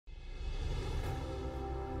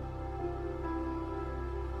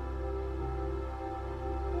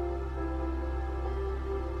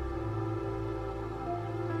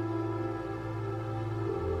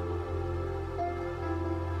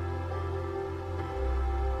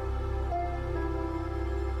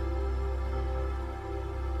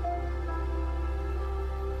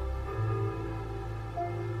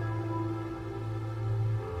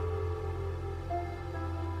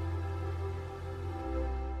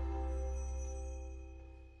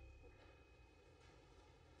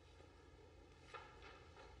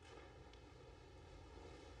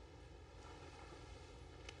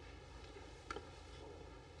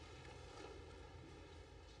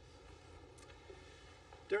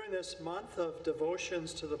During this month of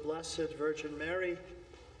devotions to the Blessed Virgin Mary,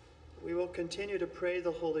 we will continue to pray the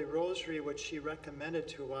Holy Rosary, which she recommended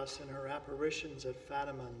to us in her apparitions at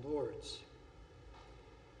Fatima and Lourdes.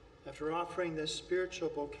 After offering this spiritual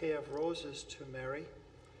bouquet of roses to Mary,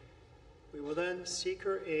 we will then seek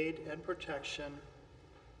her aid and protection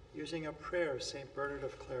using a prayer of St. Bernard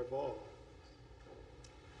of Clairvaux.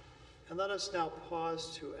 And let us now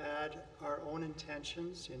pause to add our own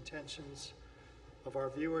intentions, the intentions of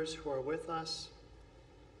our viewers who are with us.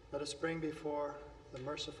 Let us bring before the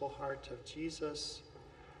merciful heart of Jesus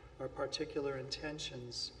our particular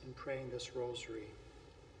intentions in praying this rosary.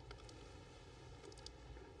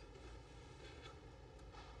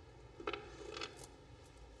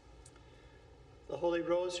 The Holy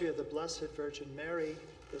Rosary of the Blessed Virgin Mary,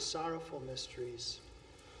 the sorrowful mysteries.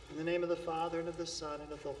 In the name of the Father, and of the Son,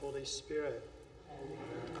 and of the Holy Spirit.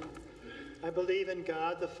 Amen. I believe in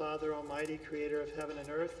God, the Father Almighty, creator of heaven and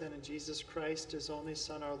earth, and in Jesus Christ, his only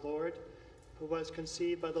Son, our Lord, who was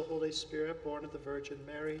conceived by the Holy Spirit, born of the Virgin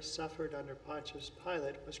Mary, suffered under Pontius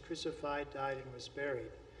Pilate, was crucified, died, and was buried.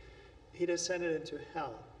 He descended into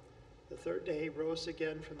hell. The third day he rose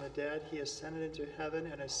again from the dead. He ascended into heaven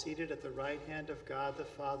and is seated at the right hand of God, the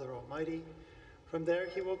Father Almighty. From there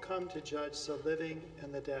he will come to judge the living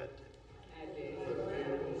and the dead. I believe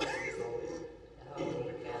the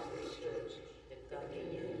Holy Catholic Church, the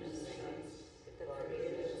communion of saints, the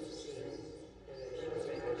forgiveness of sins, the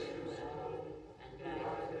resurrection of the body, and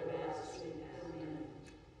life everlasting. Amen.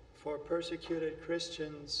 For persecuted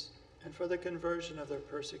Christians and for the conversion of their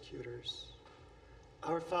persecutors.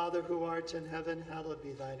 Our Father, who art in heaven, hallowed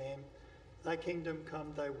be thy name. Thy kingdom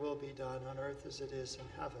come, thy will be done, on earth as it is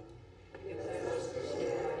in heaven. Give us this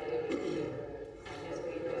day our daily bread, and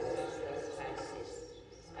forgive us our trespasses,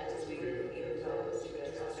 as we forgive those who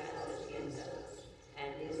trespass against us. And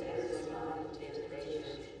lead us not into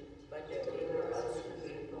temptation, but deliver us from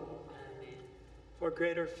evil. Amen. For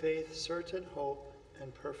greater faith, certain hope,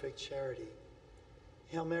 and perfect charity.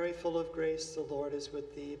 Hail Mary, full of grace, the Lord is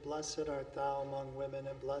with thee. Blessed art thou among women,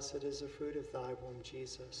 and blessed is the fruit of thy womb,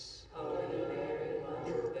 Jesus. Holy Mary,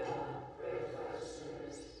 Mother of God, pray for us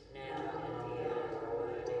sinners, now and at the hour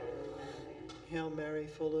of our death. Amen. Hail Mary,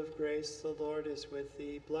 full of grace, the Lord is with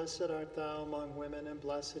thee. Blessed art thou among women, and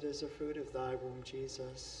blessed is the fruit of thy womb,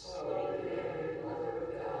 Jesus. Holy Mary, Mother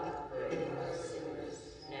of God, pray for us sinners,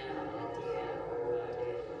 now and at the hour of our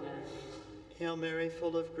death. Amen. Hail Mary,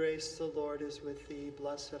 full of grace, the Lord is with thee.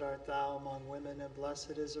 Blessed art thou among women, and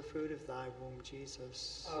blessed is the fruit of thy womb,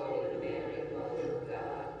 Jesus. Holy Mary, Mother of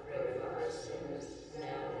God, pray for us sinners, now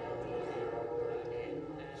and at the hour of our death.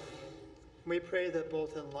 Amen. We pray that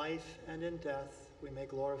both in life and in death we may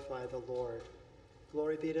glorify the Lord.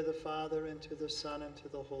 Glory be to the Father, and to the Son, and to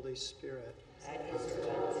the Holy Spirit. As it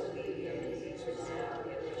was to be, and is now,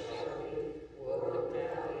 and ever shall be, world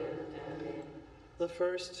without end. Amen. The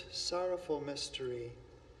first sorrowful mystery,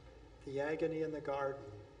 the agony in the garden.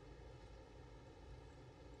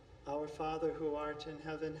 Our Father, who art in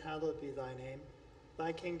heaven, hallowed be thy name.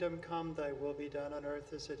 Thy kingdom come, thy will be done on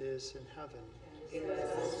earth as it is in heaven. Give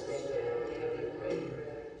us this day our daily bread,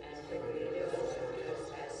 and forgive us our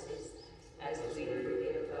trespasses, as we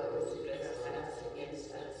forgive those who trespass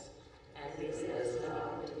against us. And lead us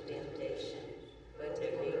not into temptation, but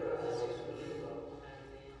deliver us from evil. Amen.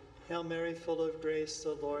 Hail Mary, full of grace,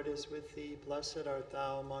 the Lord is with thee. Blessed art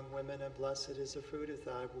thou among women, and blessed is the fruit of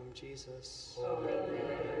thy womb, Jesus. Holy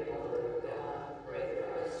Mary, Mother of God, pray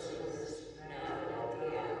for us sinners, now and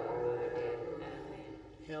at the hour of our death. Amen.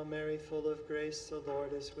 Hail Mary, full of grace, the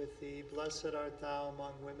Lord is with thee. Blessed art thou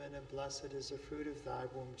among women, and blessed is the fruit of thy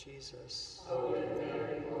womb, Jesus. Holy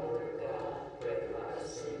Mary, Mother of God, pray for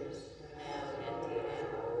us sinners, now and at the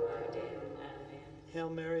hour of our death. Amen. Hail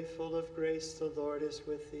Mary, full of grace, the Lord is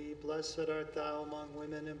with thee. Blessed art thou among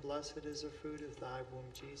women, and blessed is the fruit of thy womb,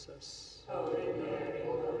 Jesus. Holy Mary,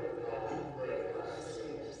 Mother of God, pray for us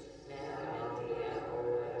sinners, now and at the hour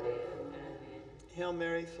of our death. Amen. Hail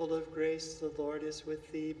Mary, full of grace, the Lord is with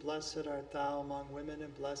thee. Blessed art thou among women,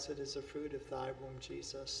 and blessed is the fruit of thy womb,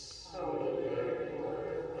 Jesus. Holy Mary,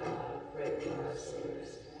 Mother of God, pray for us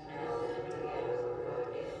sinners, now and at the hour of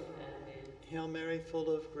our death. Amen. Hail Mary, full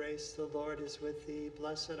of grace, the Lord is with thee.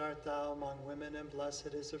 Blessed art thou among women, and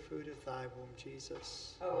blessed is the fruit of thy womb,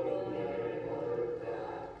 Jesus. Holy Mary, Mother of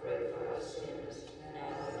God, pray for us sinners,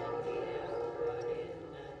 now and at the hour of our death.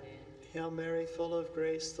 Amen. Hail Mary, full of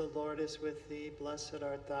grace, the Lord is with thee. Blessed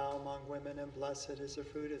art thou among women, and blessed is the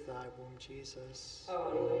fruit of thy womb, Jesus.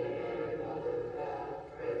 Holy Mary, Mother of God,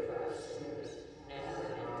 pray for us sinners, now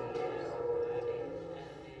and at the hour of our death.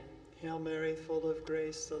 Amen. Hail Mary, full of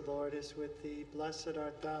grace, the Lord is with thee. Blessed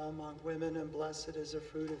art thou among women, and blessed is the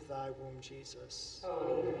fruit of thy womb, Jesus.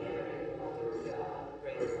 Holy Mary, Mother of God,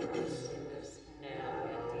 pray for us sinners, now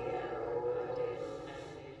and at the hour of our death.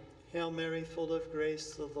 Amen. Hail Mary, full of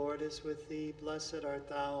grace, the Lord is with thee. Blessed art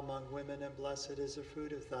thou among women, and blessed is the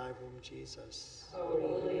fruit of thy womb, Jesus.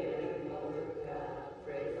 Holy Mary, Mother of God,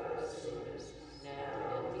 pray for us sinners,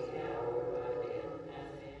 now and at the hour of our death.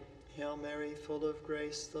 Amen. Hail Mary, full of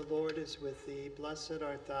grace, the Lord is with thee. Blessed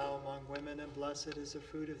art thou among women, and blessed is the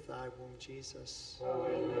fruit of thy womb, Jesus.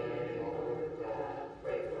 Holy Mary, Mother of God,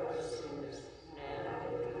 pray for us sinners, now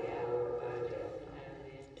and at the hour of our death.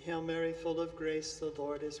 Amen. Hail Mary, full of grace, the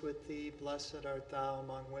Lord is with thee. Blessed art thou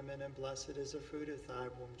among women, and blessed is the fruit of thy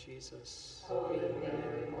womb, Jesus. Holy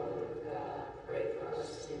Mary, Mother of God, pray for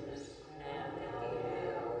us sinners, now and at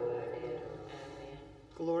the hour of our death. Amen.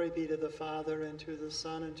 Glory be to the Father, and to the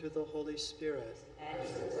Son, and to the Holy Spirit. As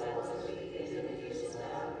it was in the beginning, is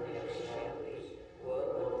now, and ever shall be,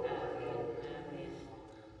 world without end. Amen.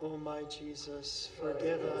 O my Jesus,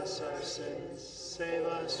 forgive us our sins, save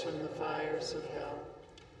us from the fires of hell,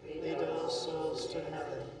 lead all souls to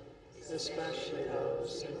heaven, especially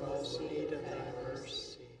those in most need of thy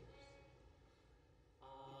mercy.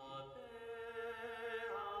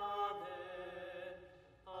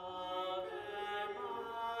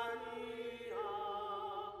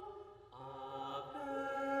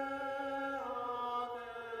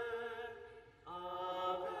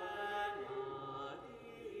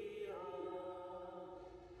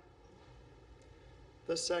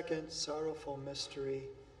 The second sorrowful mystery,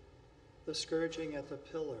 the scourging at the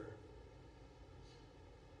pillar.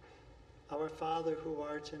 Our Father, who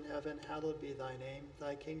art in heaven, hallowed be thy name.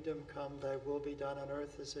 Thy kingdom come, thy will be done on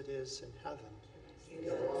earth as it is in heaven.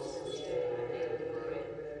 Give us this day our daily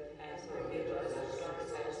bread, and forgive us our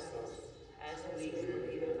trespasses, as we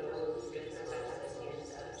forgive those who trespass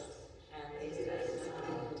against us. And lead us not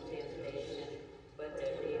into temptation, but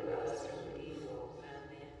deliver us from evil.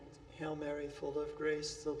 Amen. Hail Mary, full of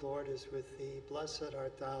grace, the Lord is with thee. Blessed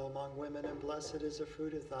art thou among women, and blessed is the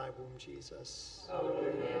fruit of thy womb, Jesus.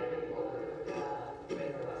 Holy Mary, Mother of God,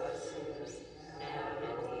 pray for us sinners, now and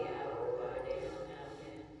at the hour of our death.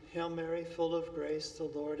 Amen. Hail Mary, full of grace, the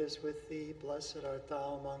Lord is with thee. Blessed art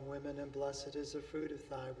thou among women, and blessed is the fruit of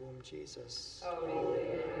thy womb, Jesus. Holy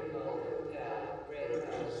Mary, Mother of God, pray for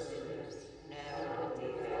us sinners, now and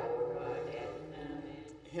at the hour of our death. Amen.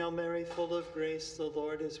 Hail Mary, full of grace, the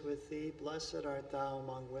Lord is with thee. Blessed art thou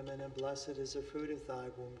among women, and blessed is the fruit of thy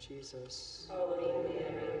womb, Jesus. Holy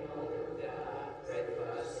Mary, Mother of God, pray for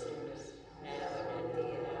us sinners, now and at the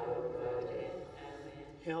hour of our death. Amen.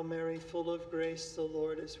 Hail Mary, full of grace, the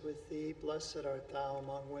Lord is with thee. Blessed art thou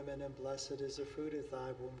among women, and blessed is the fruit of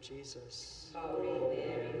thy womb, Jesus. Holy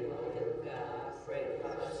Mary, Mother of God, pray for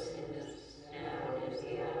us sinners, now and at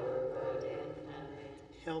the hour of our death. Amen.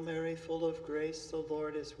 Hail Mary, full of grace, the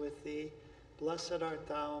Lord is with thee. Blessed art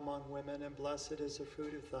thou among women, and blessed is the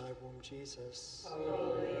fruit of thy womb, Jesus.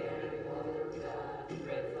 Holy Mary, Mother of God,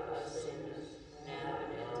 pray for us sinners, now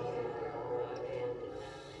and at the hour of our death.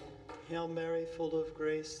 Amen. Hail Mary, full of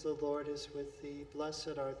grace, the Lord is with thee.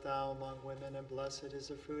 Blessed art thou among women, and blessed is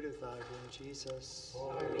the fruit of thy womb, Jesus.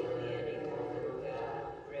 Holy Mary, Mother of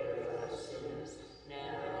God, pray for us sinners, now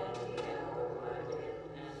and at the hour of our death.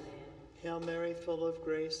 Amen. Hail Mary, full of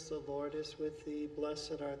grace, the Lord is with thee.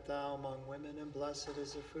 Blessed art thou among women, and blessed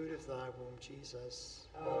is the fruit of thy womb, Jesus.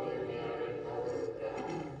 Holy Mary, Mother of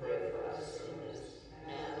God, pray for us sinners,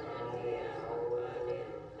 now and at the hour of our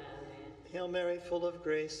death. Amen. Hail Mary, full of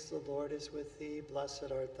grace, the Lord is with thee.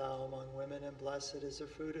 Blessed art thou among women, and blessed is the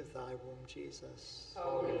fruit of thy womb, Jesus.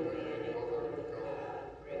 Holy Mary, Mother of God,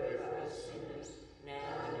 pray for us sinners, now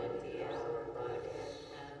and at the hour of our death.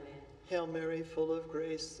 Amen. Hail Mary, full of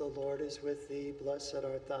grace, the Lord is with thee. Blessed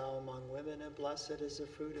art thou among women, and blessed is the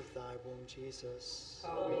fruit of thy womb, Jesus.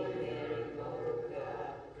 Holy Mary, Mother of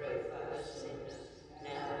God, pray for us sinners,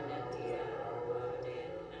 now and at the hour of our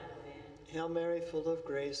death. Amen. Hail Mary, full of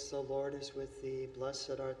grace, the Lord is with thee.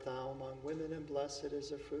 Blessed art thou among women, and blessed is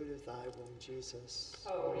the fruit of thy womb, Jesus.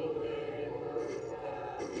 Holy Mary, Mother of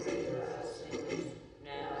God, pray for us sinners,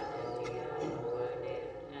 now and at the hour of our death.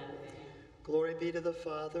 Amen. Glory be to the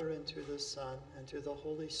Father, and to the Son, and to the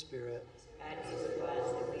Holy Spirit. As it was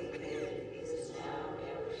in the beginning, is now, and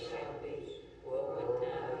ever shall be, world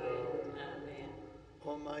without end. Amen.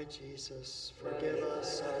 O my Jesus, forgive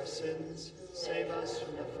us our sins, save us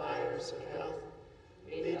from the fires of hell,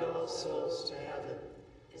 lead all souls to heaven,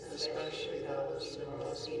 especially those in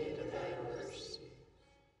most need of thy mercy.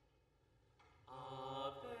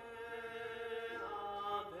 Ave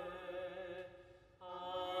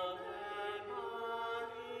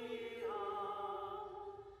Maria.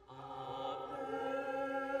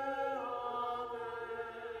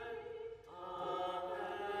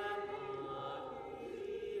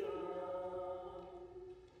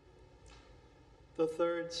 The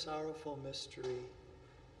third sorrowful mystery,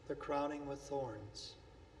 the crowning with thorns.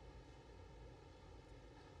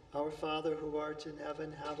 Our Father, who art in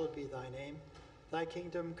heaven, hallowed be thy name. Thy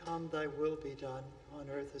kingdom come, thy will be done, on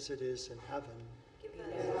earth as it is in heaven. Give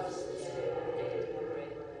us this day our daily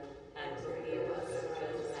bread, and forgive us our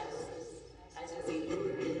trespasses, as we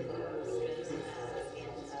forgive those who trespass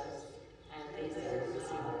against us. And lead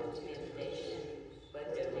us not into temptation,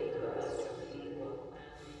 but deliver us from evil. Amen.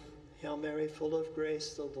 Hail Mary, full of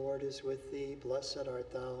grace, the Lord is with thee. Blessed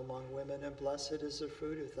art thou among women, and blessed is the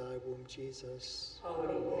fruit of thy womb, Jesus.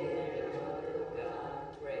 Holy Mary, Mother of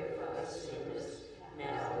God, pray for us sinners, now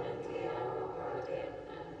and at the hour of our death.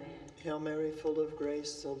 Amen. Hail Mary, full of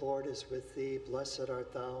grace, the Lord is with thee. Blessed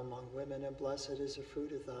art thou among women, and blessed is the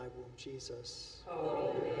fruit of thy womb, Jesus.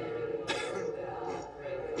 Holy Mary, Mother of God,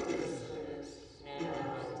 pray for us sinners, now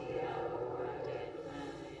and at the hour of our death.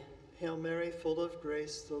 Amen. Hail Mary, full of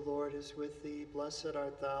grace, the Lord is with thee. Blessed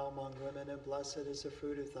art thou among women, and blessed is the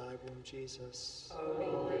fruit of thy womb, Jesus. Holy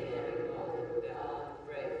Mary, Mother of God,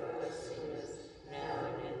 pray for us sinners, now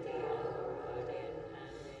and at the hour of our death.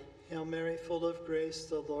 Amen. Hail Mary, full of grace,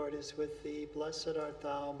 the Lord is with thee. Blessed art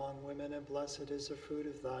thou among women, and blessed is the fruit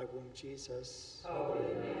of thy womb, Jesus.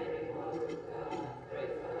 Holy Mary, Mother of God, pray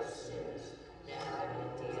for us sinners, now and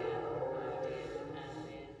at the hour of our death.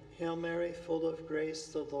 Amen. Hail Mary, full of grace,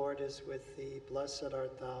 the Lord is with thee. Blessed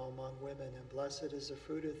art thou among women, and blessed is the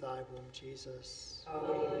fruit of thy womb, Jesus.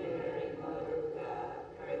 Holy Mary, Mother of God,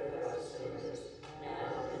 pray for us sinners,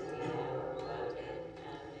 now and at the hour of our death.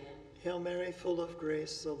 Amen. Hail Mary, full of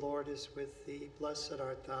grace, the Lord is with thee. Blessed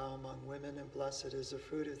art thou among women, and blessed is the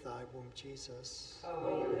fruit of thy womb, Jesus.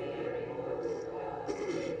 Holy Mary, Mother of God,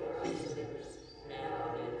 pray for us sinners,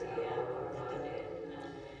 now and at the hour of our death.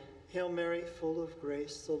 Amen. Hail Mary, full of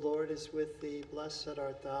grace, the Lord is with thee. Blessed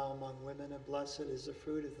art thou among women, and blessed is the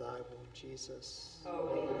fruit of thy womb, Jesus.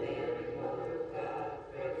 Holy Mary, Mother of God,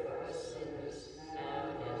 pray for us sinners, now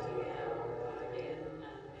and at the hour of our death.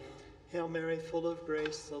 Amen. Hail Mary, full of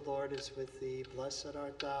grace, the Lord is with thee. Blessed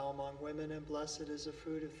art thou among women, and blessed is the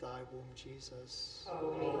fruit of thy womb, Jesus.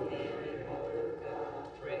 Holy Mary, Mother of God,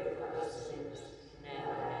 pray for us sinners,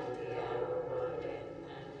 now and at the hour of our death.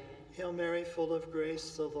 Amen. Hail Mary, full of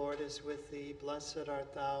grace, the Lord is with thee. Blessed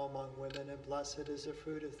art thou among women, and blessed is the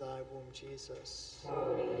fruit of thy womb, Jesus.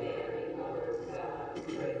 Holy Mary, Mother of God,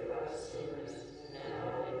 pray for us sinners,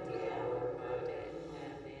 now and at the hour of our death.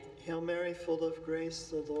 Amen. Hail Mary, full of grace,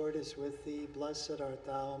 the Lord is with thee. Blessed art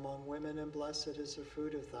thou among women, and blessed is the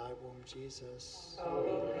fruit of thy womb, Jesus.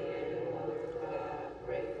 Holy Mary, Mother of God,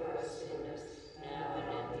 pray for us sinners, now and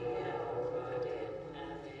at the hour of our death.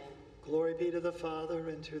 Amen. Glory be to the Father,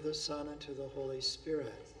 and to the Son, and to the Holy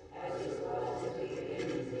Spirit. As it was in the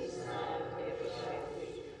beginning, is now, and ever shall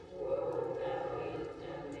be, world without end.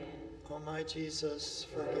 Amen. O my Jesus,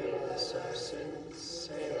 forgive us our sins,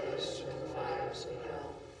 save us from the fires of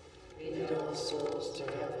hell. Lead all souls to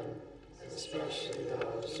heaven, especially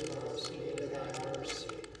those who are most in need of thy mercy.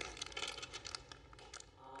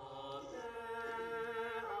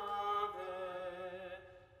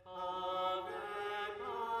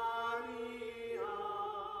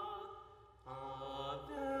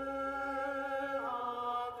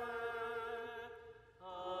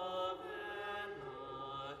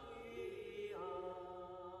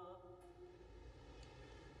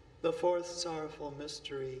 The fourth sorrowful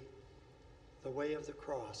mystery, the way of the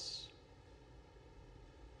cross.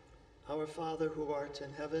 Our Father, who art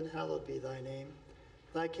in heaven, hallowed be thy name.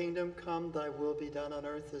 Thy kingdom come, thy will be done on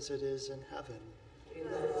earth as it is in heaven. Give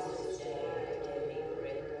us this day our daily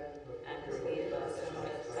bread, and forgive us our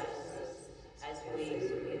trespasses, as we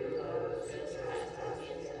forgive those who trespass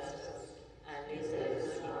against us. And lead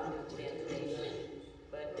us not into temptation,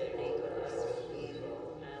 but deliver us from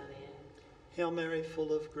evil. Amen. Hail Mary,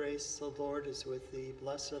 full of grace, the Lord is with thee.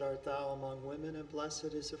 Blessed art thou among women, and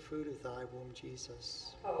blessed is the fruit of thy womb,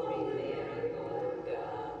 Jesus. Holy Mary, Mother of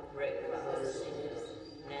God, pray for us sinners,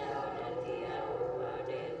 now and at the hour of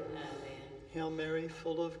our death. Amen. Hail Mary,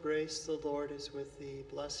 full of grace, the Lord is with thee.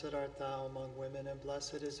 Blessed art thou among women, and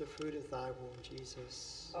blessed is the fruit of thy womb,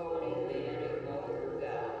 Jesus. Holy Mary, Mother of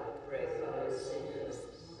God, pray for us sinners,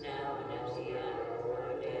 now and at the hour of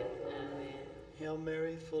our death. Amen. Hail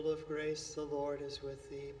Mary, full of grace, the Lord is with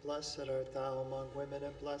thee. Blessed art thou among women,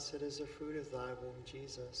 and blessed is the fruit of thy womb,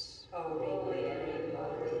 Jesus. Holy Mary,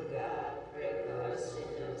 Mother of God, pray for us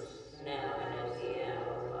sinners, now and at the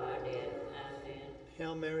hour of our death. Amen.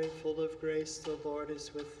 Hail Mary, full of grace, the Lord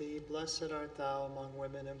is with thee. Blessed art thou among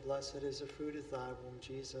women, and blessed is the fruit of thy womb,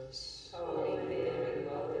 Jesus. Holy Mary,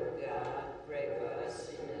 Mother of God, pray for us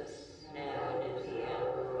sinners, now and at the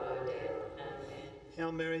hour of our death. Amen.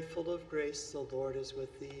 Hail Mary, full of grace, the Lord is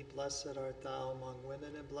with thee. Blessed art thou among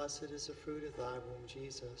women, and blessed is the fruit of thy womb,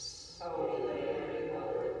 Jesus. Holy Mary,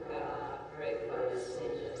 Mother of God, pray for us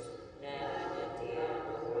sinners, now and at the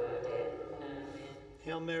hour of our death. Amen.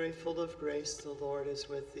 Hail Mary, full of grace, the Lord is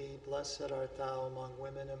with thee. Blessed art thou among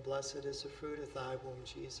women, and blessed is the fruit of thy womb,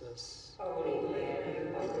 Jesus. Holy Mary,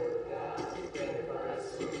 Mother of God, pray for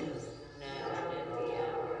us sinners, now and at the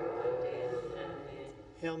hour of our death. Amen.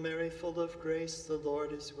 Hail Mary, full of grace, the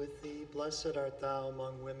Lord is with thee. Blessed art thou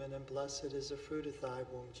among women, and blessed is the fruit of thy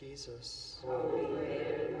womb, Jesus. Holy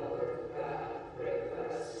Mary, Mother of God, pray for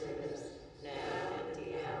us sinners, now and at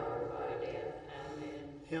the hour of our death.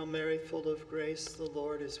 Amen. Hail Mary, full of grace, the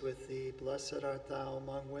Lord is with thee. Blessed art thou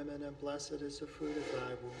among women, and blessed is the fruit of thy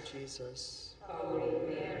womb, Jesus. Holy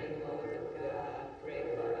Mary, Mother of God, pray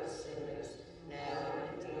for us sinners, now and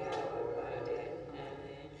at the hour of our death. Amen.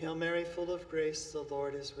 Hail Mary, full of grace, the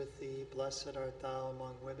Lord is with thee. Blessed art thou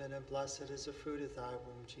among women, and blessed is the fruit of thy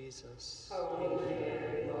womb, Jesus. Holy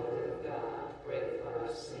Mary, Mother of God, pray for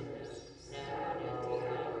us sinners, now and at the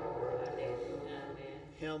hour of our death. Amen.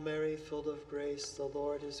 Hail Mary, full of grace, the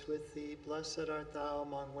Lord is with thee. Blessed art thou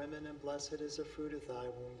among women, and blessed is the fruit of thy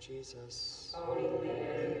womb, Jesus. Holy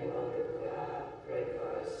Mary, Mother of God, pray for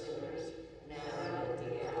us sinners, now and at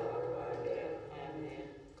the hour of our death. Amen.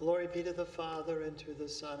 Glory be to the Father, and to the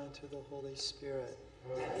Son, and to the Holy Spirit.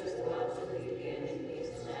 As it was in the beginning,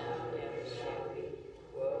 is now, and ever shall be,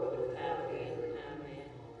 world without end. Amen.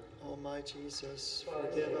 O my Jesus,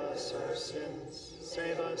 forgive us our sins,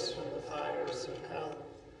 save us from the fires of hell,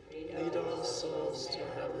 lead all souls to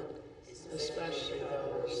heaven, especially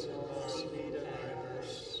those in most need of thy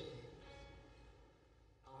mercy.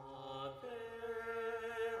 Ave,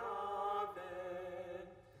 Ave,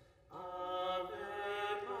 Ave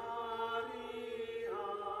Maria.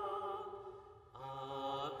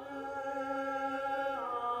 Ave,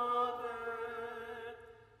 Ave,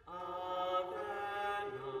 Ave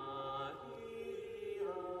Maria.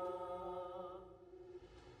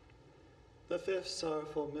 The fifth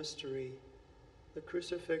sorrowful mystery, the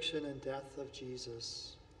crucifixion and death of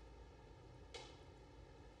Jesus.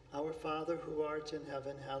 Our Father, who art in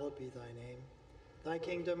heaven, hallowed be thy name. Thy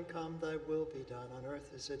kingdom come, thy will be done on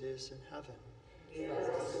earth as it is in heaven. Give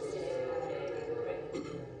us this day our daily bread,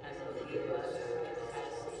 and forgive us our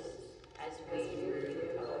trespasses, as we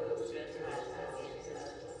forgive those who trespass against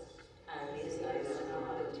us. And lead us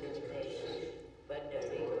not into temptation, but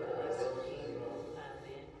deliver us from evil.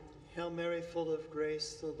 Amen. Hail Mary, full of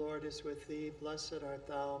grace, the Lord is with thee. Blessed art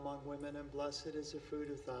thou among women, and blessed is the fruit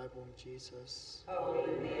of thy womb, Jesus.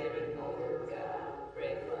 Holy Mary, Mother of God,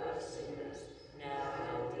 pray for us sinners, now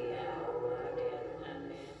and at the hour of our death.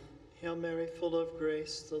 Amen. Hail Mary, full of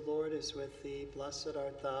grace, the Lord is with thee. Blessed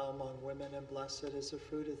art thou among women, and blessed is the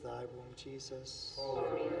fruit of thy womb, Jesus.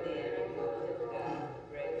 Holy Mary, Mother of God,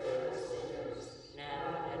 pray for us sinners,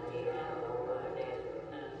 now and at the hour of our death.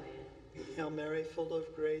 Amen. Hail Mary, full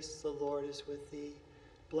of grace, the Lord is with thee.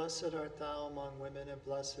 Blessed art thou among women, and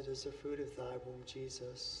blessed is the fruit of thy womb,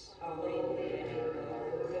 Jesus. Holy Mary,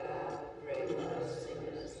 Mother of God, pray for us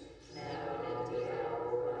sinners, now and at the hour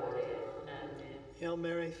of our death. Amen. Hail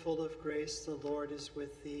Mary, full of grace, the Lord is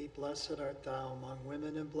with thee. Blessed art thou among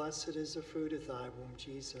women, and blessed is the fruit of thy womb,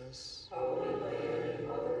 Jesus. Holy Mary,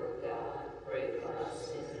 Mother of God, pray for us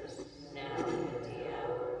sinners, now and at the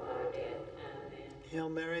hour of our death. Amen. Hail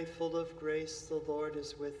Mary, full of grace, the Lord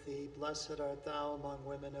is with thee. Blessed art thou among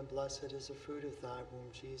women, and blessed is the fruit of thy womb,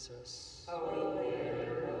 Jesus. Holy Mary,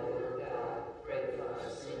 Mother of God, pray for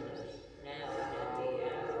us sinners, now and at the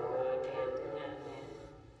hour of our death. Amen.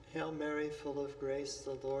 Hail Mary, full of grace,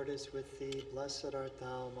 the Lord is with thee. Blessed art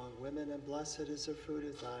thou among women, and blessed is the fruit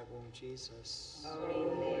of thy womb, Jesus.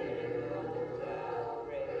 Holy Mary, Mother of God,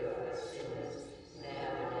 pray for us sinners, now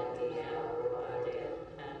and at the hour of our death.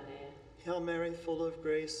 Amen. Hail Mary, full of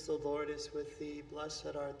grace, the Lord is with thee.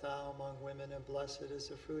 Blessed art thou among women, and blessed is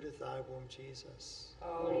the fruit of thy womb, Jesus.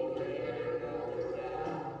 Holy Mary, Mother of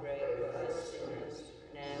God, pray for us sinners,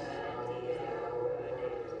 now and at the hour of our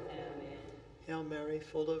death. Amen. Hail Mary,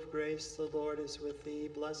 full of grace, the Lord is with thee.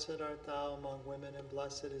 Blessed art thou among women, and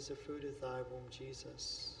blessed is the fruit of thy womb,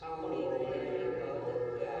 Jesus. Holy Mary,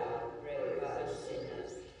 Mother of God, pray for us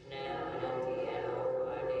sinners, now and at the hour of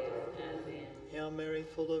our death. Amen. Hail Mary,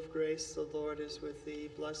 full of grace, the Lord is with thee.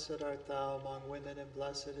 Blessed art thou among women, and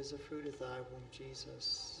blessed is the fruit of thy womb,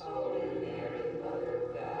 Jesus. Holy Mary, Mother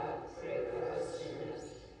of God, pray for us sinners,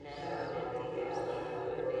 now and at the hour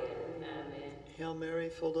of our death. Amen. Hail Mary,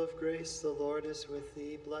 full of grace, the Lord is with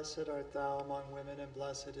thee. Blessed art thou among women, and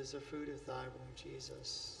blessed is the fruit of thy womb,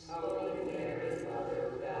 Jesus. Holy Mary, Mother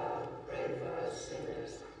of God, pray for us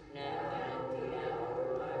sinners, now and at the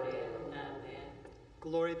hour of our death. Amen.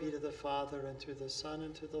 Glory be to the Father, and to the Son,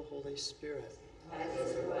 and to the Holy Spirit.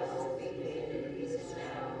 As it was in the beginning, is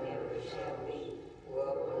now, and ever shall be,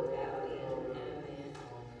 world without end. Amen.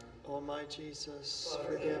 O my Jesus,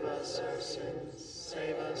 forgive us our sins,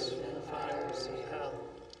 save us from the fires of hell,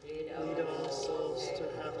 lead all souls to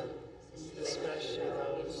heaven, especially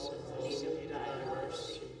those in most need of thy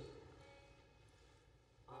mercy.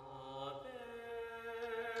 Ave,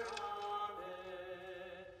 Ave,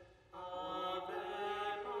 Ave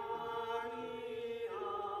Maria.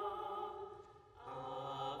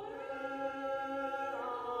 Ave,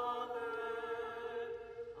 Ave,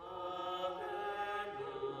 Ave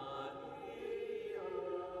Maria.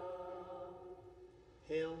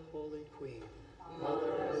 Hail, Holy Queen,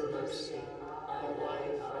 Mother of mercy, our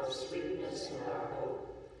life, our sweetness, and our hope.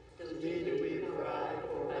 To thee do we cry,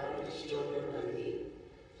 poor banished children of Eve.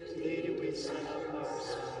 To thee do we send up our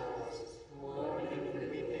sighs, mourning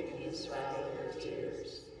and weeping in this valley of tears.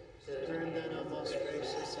 Turn then, O most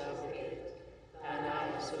gracious Advocate, thine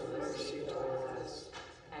eyes of mercy toward us,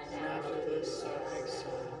 and after this our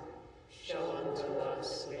exile, show unto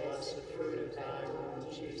us the blessed fruit of thy womb,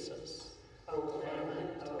 Jesus. O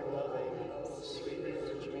clement, O loving, O sweet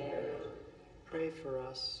Virgin Mary, pray for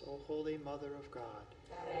us, O Holy Mother of God.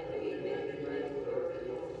 That we may be made worthy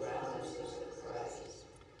of the promises of Christ.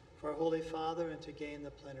 For our Holy Father, and to gain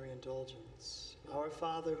the plenary indulgence. Our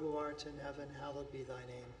Father, who art in heaven, hallowed be thy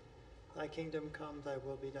name. Thy kingdom come, thy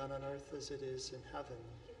will be done on earth as it is in heaven.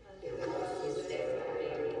 Give us this day our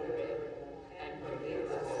daily bread, and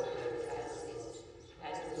forgive us our trespasses,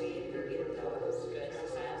 as we forgive those who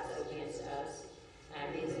trespass against us.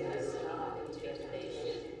 And lead us not into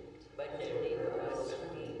temptation, but deliver us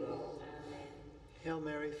from evil. Amen. Hail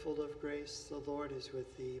Mary, full of grace, the Lord is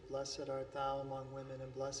with thee. Blessed art thou among women,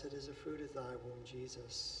 and blessed is the fruit of thy womb,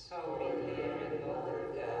 Jesus. Holy Mary, Mother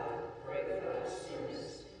of God, pray for us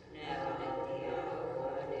sinners, now and at the hour of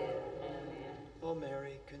our death. Amen. O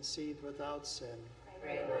Mary, conceived without sin.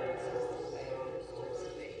 Pray for us as sinners towards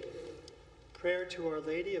faith. Prayer to Our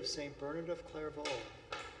Lady of St. Bernard of Clairvaux.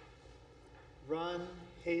 Run,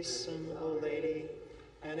 hasten, O Lady,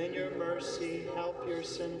 and in your mercy help your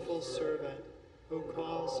sinful servant who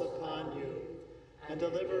calls upon you, and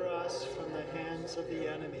deliver us from the hands of the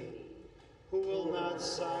enemy, who will not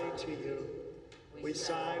sigh to you. We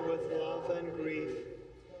sigh with love and grief,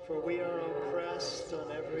 for we are oppressed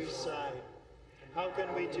on every side. How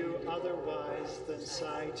can we do otherwise than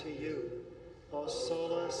sigh to you, O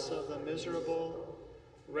solace of the miserable,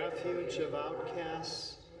 refuge of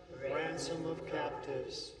outcasts, ransom of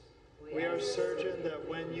captives? We are certain that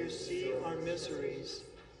when you see our miseries,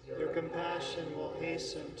 your compassion will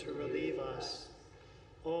hasten to relieve us.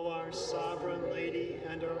 O our sovereign Lady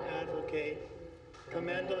and our Advocate,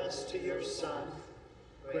 commend us to your Son.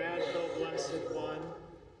 Grant, O Blessed One,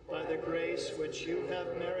 by the grace which you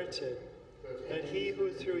have merited, that he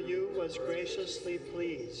who through you was graciously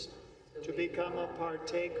pleased to become a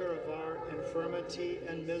partaker of our infirmity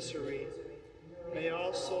and misery, may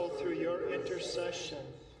also through your intercession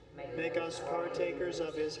make us partakers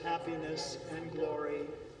of his happiness and glory.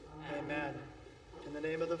 Amen. In the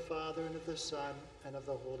name of the Father, and of the Son, and of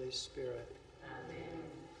the Holy Spirit. Amen.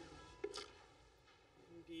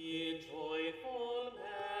 Be joyful,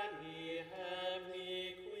 Mary,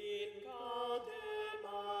 heavenly Queen, Gaude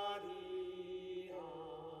Maria.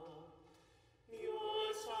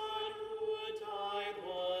 Your Son who died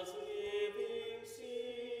was living,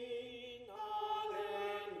 sing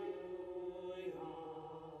Alleluia.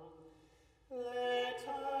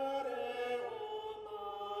 Laetare, O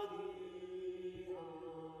Maria.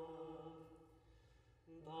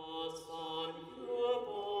 The Son you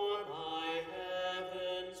bore by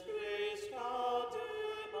heaven's grace, Gaude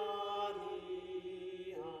Maria,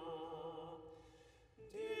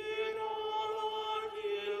 did all our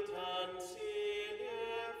guilt and sin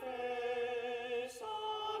efface.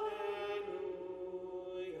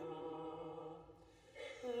 Alleluia.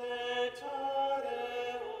 Laetare,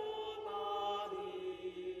 O Maria.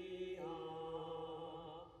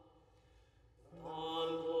 The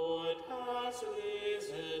Lord has